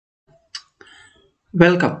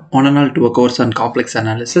Welcome, one and all, to a course on complex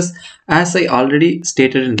analysis. As I already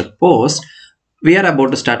stated in the post, we are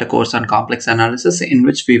about to start a course on complex analysis in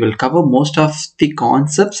which we will cover most of the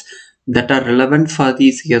concepts that are relevant for the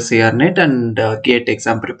CSIR net and GATE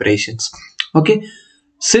exam preparations. Okay,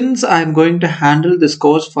 since I am going to handle this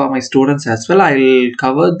course for my students as well, I'll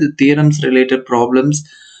cover the theorems related problems,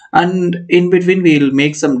 and in between we'll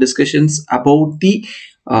make some discussions about the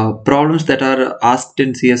problems that are asked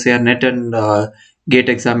in CSIR net and GATE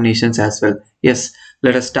examinations as well. Yes,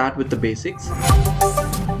 let us start with the basics.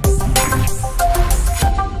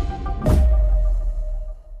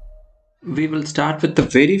 We will start with the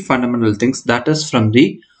very fundamental things, that is from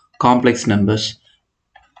the complex numbers.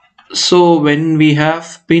 So when we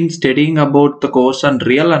have been studying about the course on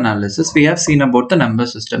real analysis, we have seen about the number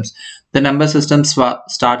systems. The number system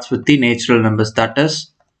starts with the natural numbers, that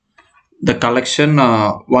is the collection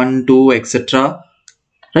 1, 2, etc.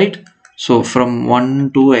 Right? So from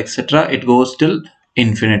 1, 2, etc. it goes till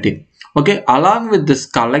infinity. Okay, along with this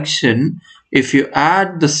collection, if you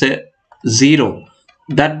add the 0,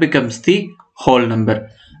 that becomes the whole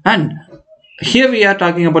number. And here we are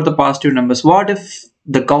talking about the positive numbers. What if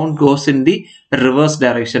the count goes in the reverse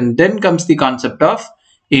direction? Then comes the concept of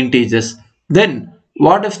integers. Then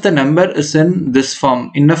what if the number is in this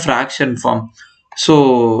form, in a fraction form?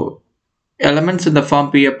 So elements in the form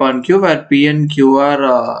p upon q, where p and q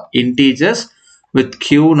are integers with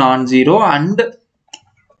q non-zero, and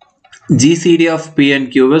GCD of p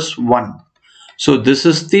and q is 1. So this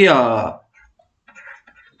is the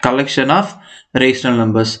collection of rational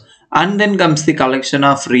numbers. And then comes the collection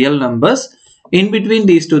of real numbers. In between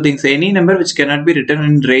these two things, any number which cannot be written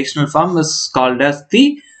in rational form is called as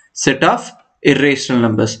the set of irrational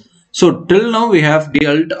numbers. So till now we have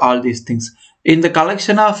dealt all these things. In the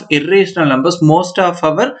collection of irrational numbers, most of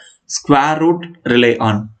our square root rely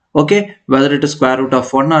on. Okay, whether it is square root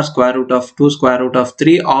of 1 or square root of 2, square root of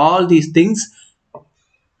 3, all these things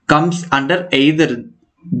comes under either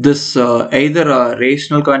this either a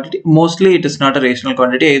rational quantity. Mostly it is not a rational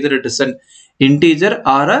quantity, either it is an integer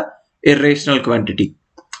or a irrational quantity.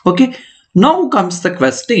 Okay, now comes the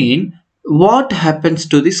question, what happens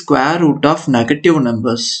to the square root of negative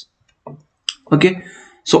numbers? Okay,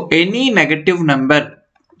 so any negative number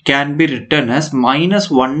can be written as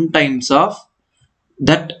 -1 times of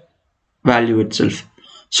that value itself.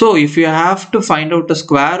 So if you have to find out the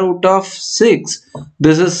square root of 6,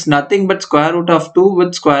 this is nothing but square root of 2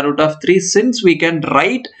 with square root of 3, since we can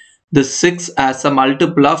write the 6 as a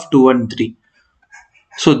multiple of 2 and 3.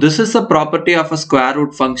 So this is the property of a square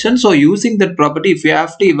root function. So using that property, if you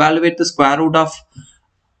have to evaluate the square root of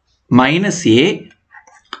minus a,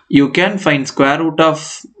 you can find square root of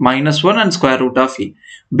 -1 and square root of a,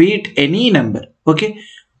 be it any number. Okay,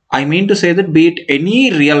 I mean to say that be it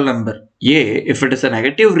any real number a, if it is a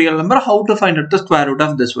negative real number, how to find out the square root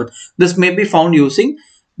of this one? This may be found using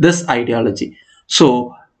this ideology.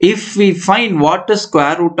 So if we find what is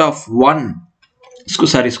square root of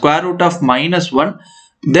square root of -1,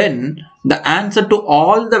 then the answer to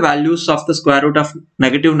all the values of the square root of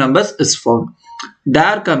negative numbers is found.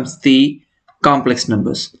 There comes the complex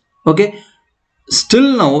numbers. Okay,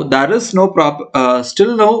 still now there is no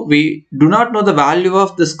still now we do not know the value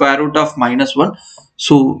of the square root of -1.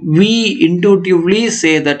 So we intuitively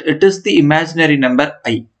say that it is the imaginary number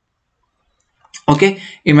I. Okay,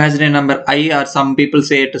 imaginary number I, or some people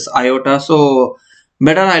say it is iota. So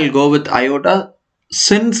better I'll go with iota,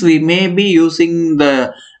 since we may be using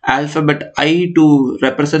the alphabet I to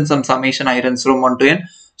represent some summation I runs from 1 to n.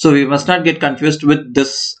 So we must not get confused with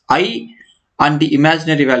this I and the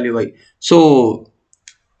imaginary value I. So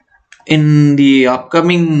in the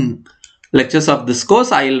upcoming lectures of this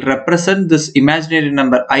course, I will represent this imaginary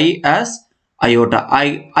number I as iota.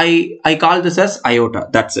 I call this as iota.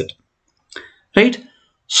 That's it. Right?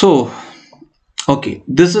 So, okay,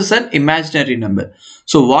 this is an imaginary number.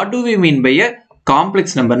 So what do we mean by a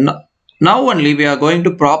complex number? Now only we are going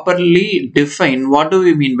to properly define what do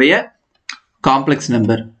we mean by a complex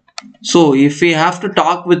number. So if we have to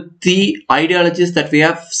talk with the ideologies that we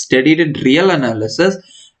have studied in real analysis,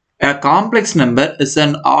 a complex number is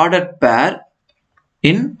an ordered pair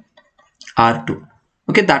in R2.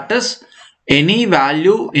 Okay, that is any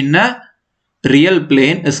value in a real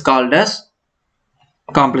plane is called as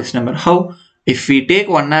complex number. How? If we take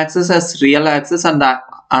one axis as real axis and the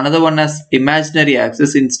another one as imaginary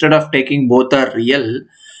axis, instead of taking both are real,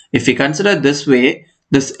 if we consider this way,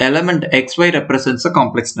 this element xy represents a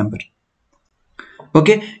complex number.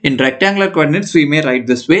 Okay, in rectangular coordinates we may write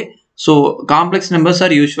this way. So complex numbers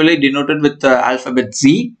are usually denoted with the alphabet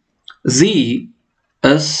Z. Z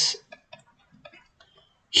is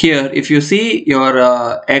Here if you see, your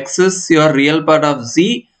x is your real part of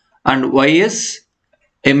z and y is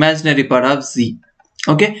imaginary part of z.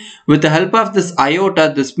 Okay, with the help of this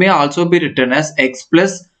iota, this may also be written as x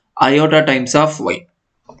plus iota times of y.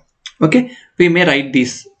 Okay, we may write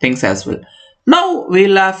these things as well. Now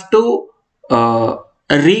we'll have to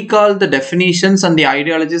recall the definitions and the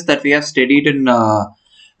ideologies that we have studied in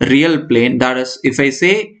real plane. That is, if I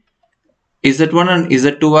say z1 and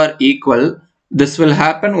z2 are equal, this will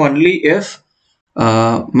happen only if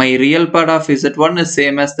my real part of z1 is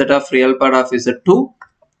same as that of real part of z2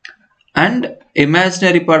 and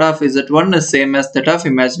imaginary part of z1 is same as that of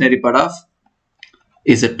imaginary part of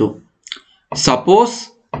z2. Suppose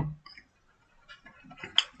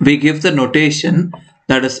we give the notation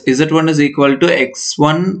that is z1 is equal to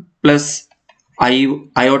x1 plus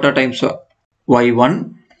iota times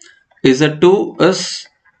y1, z2 is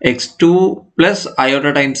x2 plus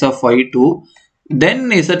iota times of y2, then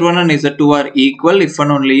z1 and z2 are equal if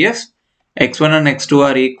and only if x1 and x2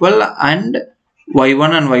 are equal and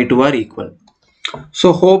y1 and y2 are equal.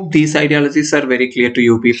 So hope these ideologies are very clear to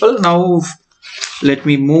you people. Now let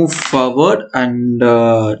me move forward and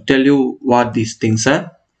tell you what these things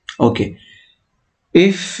are. Okay,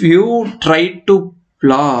 if you try to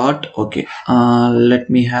plot, okay, let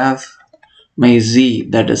me have my z,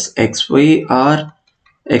 that is xy or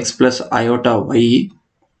x plus iota y.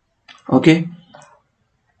 Okay,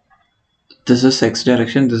 this is x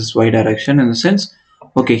direction, this is y direction in a sense.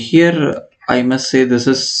 Okay, here I must say this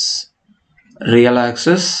is real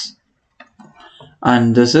axis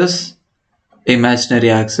and this is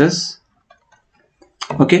imaginary axis.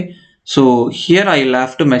 Okay, so here I'll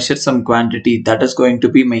have to measure some quantity that is going to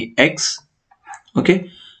be my x. Okay,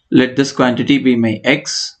 let this quantity be my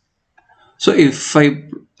x. So if I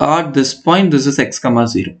at this point, this is x comma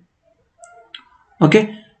 0.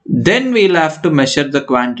 Okay, then we'll have to measure the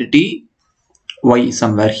quantity y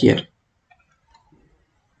somewhere here.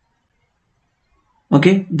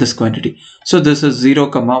 Okay, this quantity. So this is 0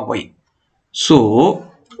 comma y.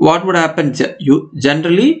 So what would happen? You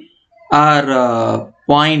generally our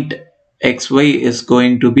point xy is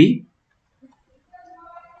going to be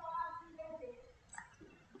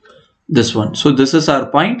this one. So this is our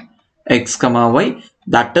point x comma y,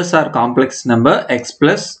 that is our complex number x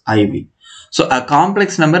plus iv. So a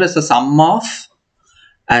complex number is a sum of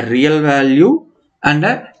a real value and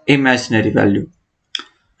a imaginary value,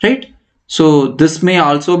 right? So this may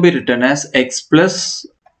also be written as x plus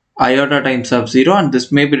iota times of 0 and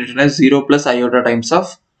this may be written as 0 plus iota times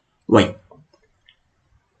of y.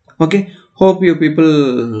 Okay, hope you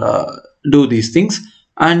people do these things.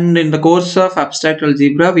 And in the course of abstract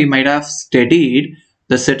algebra, we might have studied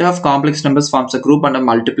the set of complex numbers forms a group under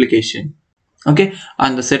multiplication. Okay,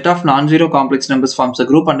 and the set of non-zero complex numbers forms a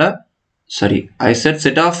group under, sorry, I said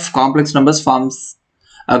set of complex numbers forms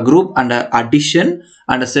a group under addition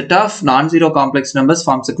and a set of non-zero complex numbers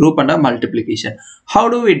forms a group under multiplication. How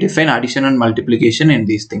do we define addition and multiplication in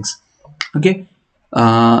these things? Okay,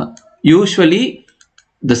 usually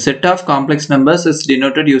the set of complex numbers is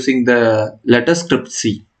denoted using the letter script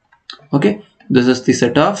C. Okay, this is the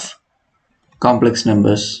set of complex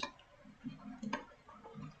numbers,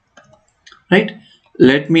 right?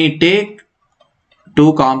 Let me take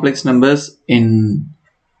two complex numbers in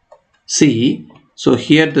C. So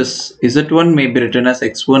here this z1 may be written as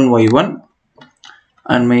x1 y1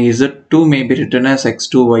 and my z2 may be written as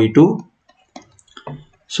x2 y2.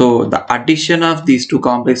 So the addition of these two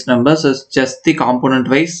complex numbers is just the component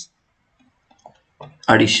wise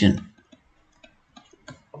addition,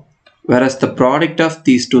 whereas the product of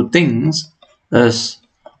these two things is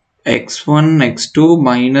x1 x2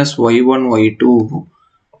 minus y1 y2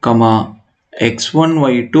 comma x1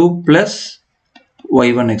 y2 plus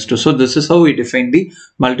y1 x2. So this is how we define the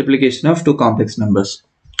multiplication of two complex numbers.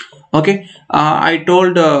 Okay, I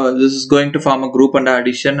told this is going to form a group under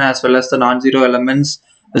addition as well as the non-zero elements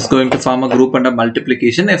is going to form a group under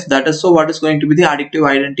multiplication. If that is so, what is going to be the additive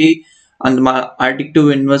identity and the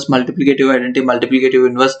additive inverse, multiplicative identity, multiplicative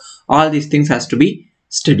inverse, all these things has to be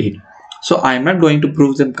studied. So I am not going to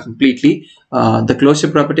prove them completely. The closure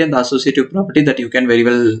property and the associative property that you can very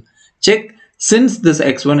well check. Since this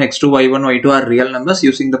x1, x2, y1, y2 are real numbers,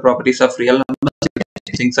 using the properties of real numbers,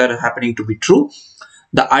 things are happening to be true.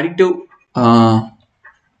 The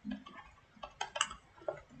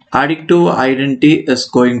additive identity is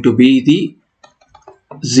going to be the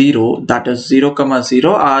 0, that is 0 comma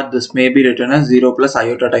 0, or this may be written as 0 plus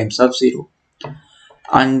iota times of 0,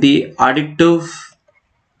 and the additive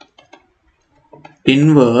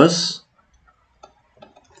inverse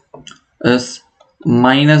is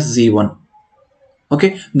minus z1.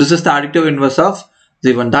 Okay, this is the additive inverse of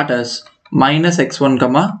z1, that is minus x1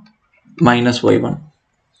 comma minus y1.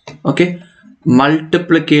 Okay,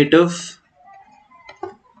 multiplicative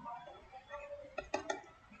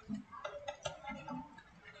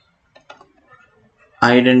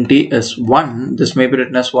identity is 1. This may be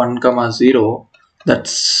written as 1 comma 0,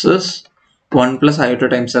 that's 1 plus iota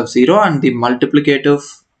times of 0, and the multiplicative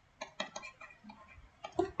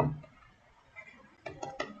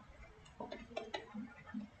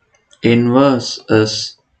inverse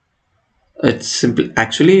is, it's simple,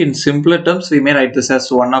 actually in simpler terms we may write this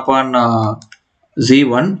as 1 upon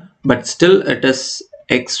z1, but still it is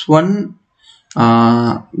x1.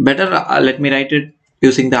 Better let me write it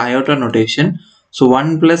using the iota notation. So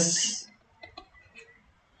 1 plus,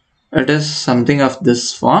 it is something of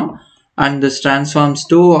this form, and this transforms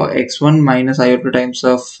to x1 minus iota times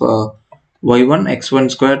of y1,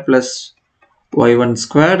 x1 squared plus y1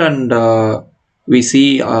 squared, and we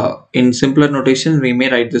see in simpler notation we may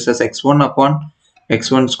write this as x1 upon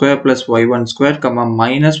x1 square plus y1 square comma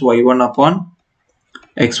minus y1 upon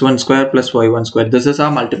x1 square plus y1 square. This is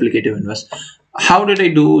our multiplicative inverse. How did I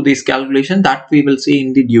do this calculation? That we will see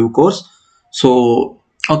in the due course. So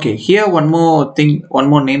okay, here one more thing, one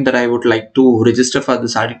more name that I would like to register for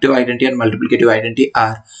this additive identity and multiplicative identity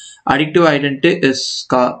are: additive identity is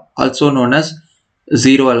also known as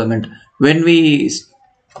zero element. When we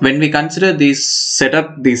consider this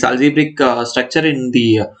setup, this algebraic structure in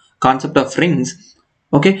the concept of rings,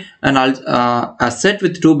 okay, and a set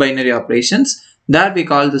with two binary operations, that we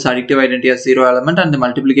call this additive identity as zero element and the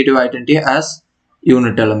multiplicative identity as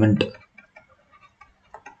unit element.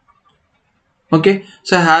 Okay,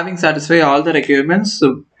 so having satisfied all the requirements,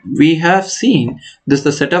 we have seen this: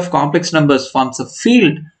 the set of complex numbers forms a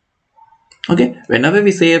field. Okay, whenever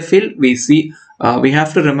we say a field, we see we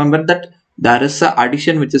have to remember that there is a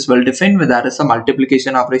addition which is well defined, there is a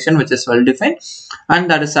multiplication operation which is well defined, and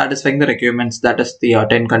that is satisfying the requirements, that is the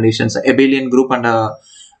 10 conditions. Abelian group and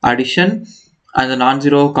addition, and the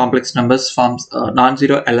non-zero complex numbers forms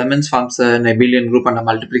non-zero elements forms an abelian group under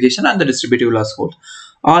multiplication, and the distributive laws hold.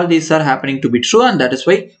 All these are happening to be true, and that is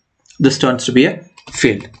why this turns to be a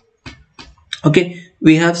field. Okay,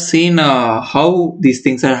 we have seen how these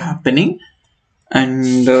things are happening,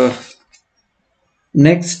 and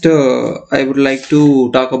next I would like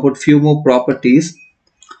to talk about few more properties.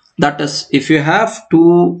 That is, if you have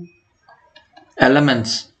two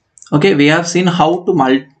elements, okay, we have seen how to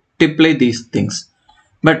multiply these things,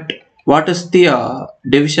 but what is the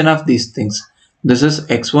division of these things? This is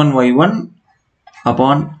x1 y1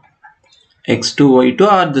 upon x2 y2,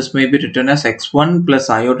 or this may be written as x1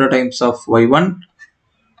 plus iota times of y1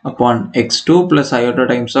 upon x2 plus iota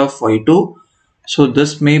times of y2. So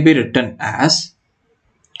this may be written as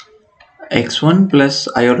x1 plus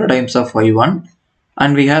iota times of y1,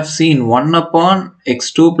 and we have seen 1 upon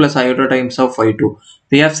x2 plus iota times of y2.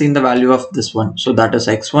 We have seen the value of this one, so that is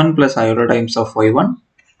x1 plus iota times of y1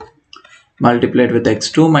 multiplied with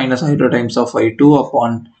x2 minus iota times of y2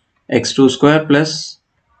 upon x2 square plus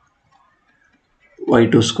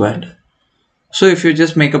y2 squared. So if you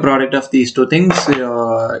just make a product of these two things,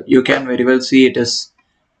 you can very well see it is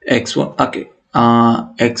x1, okay,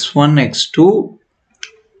 x1 x2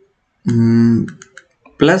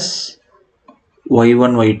 plus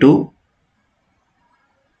y1 y2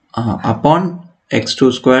 upon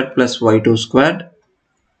x2 squared plus y2 squared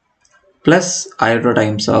plus iota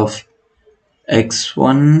times of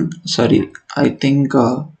x1, sorry, I think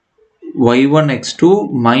y1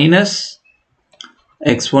 x2 minus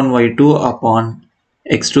x1 y2 upon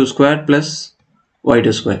x2 squared plus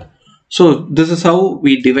y2 squared. So this is how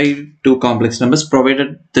we divide two complex numbers,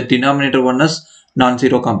 provided the denominator one is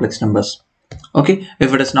non-zero complex numbers. Okay,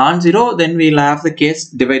 if it is non-zero, then we'll have the case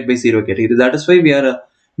divide by 0 category. That is why we are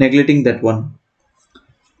neglecting that one,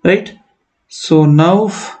 right? So now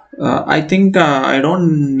I think I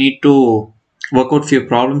don't need to work out few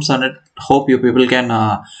problems on it. Hope you people can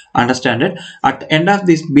understand it. At the end of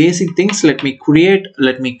these basic things, let me create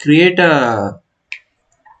a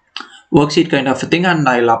worksheet kind of a thing, and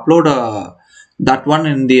I'll upload that one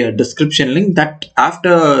in the description link. That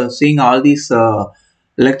after seeing all these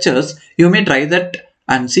lectures, you may try that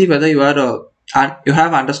and see whether you are you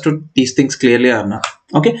have understood these things clearly or not.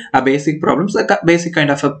 Okay, a basic problems, like a basic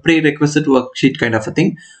kind of a prerequisite worksheet kind of a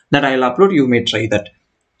thing that I'll upload. You may try that.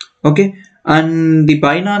 Okay, and the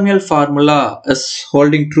binomial formula is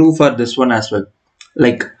holding true for this one as well.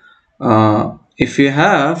 Like if you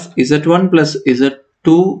have z1 plus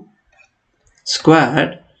z2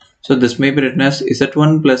 squared, so this may be written as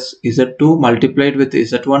z1 plus z2 multiplied with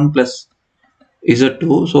z1 plus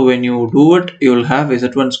z2. So when you do it, you will have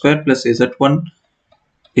z1 squared plus z1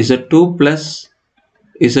 z2 plus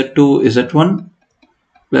z2 z1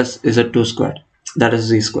 plus z2 squared, that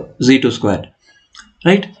is z2 squared,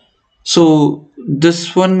 right? So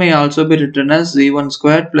this one may also be written as z1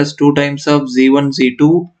 squared plus 2 times of z1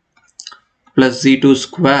 z2 plus z2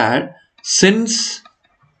 squared, since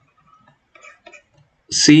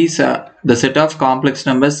the set of complex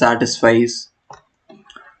numbers satisfies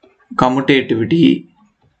commutativity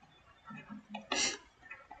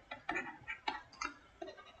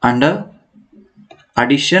under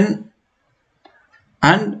addition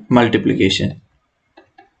and multiplication.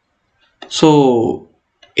 So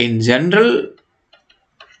in general,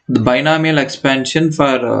 the binomial expansion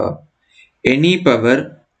for any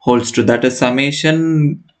power holds true, that is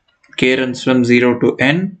summation k runs from 0 to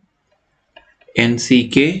n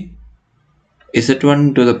nck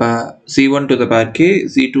z1 to the power z1 to the power k,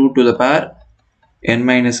 z2 to the power n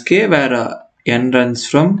minus k, where n runs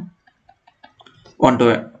from 1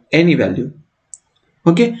 to any value.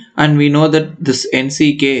 Okay, and we know that this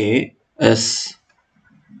nck is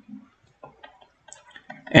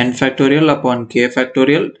n factorial upon k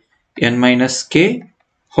factorial n minus k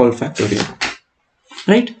whole factorial,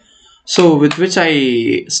 right? So with which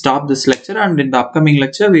I stop this lecture, and in the upcoming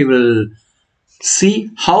lecture we will see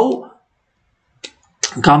how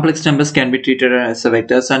complex numbers can be treated as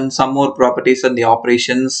vectors and some more properties and the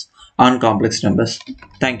operations on complex numbers.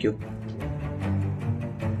 Thank you.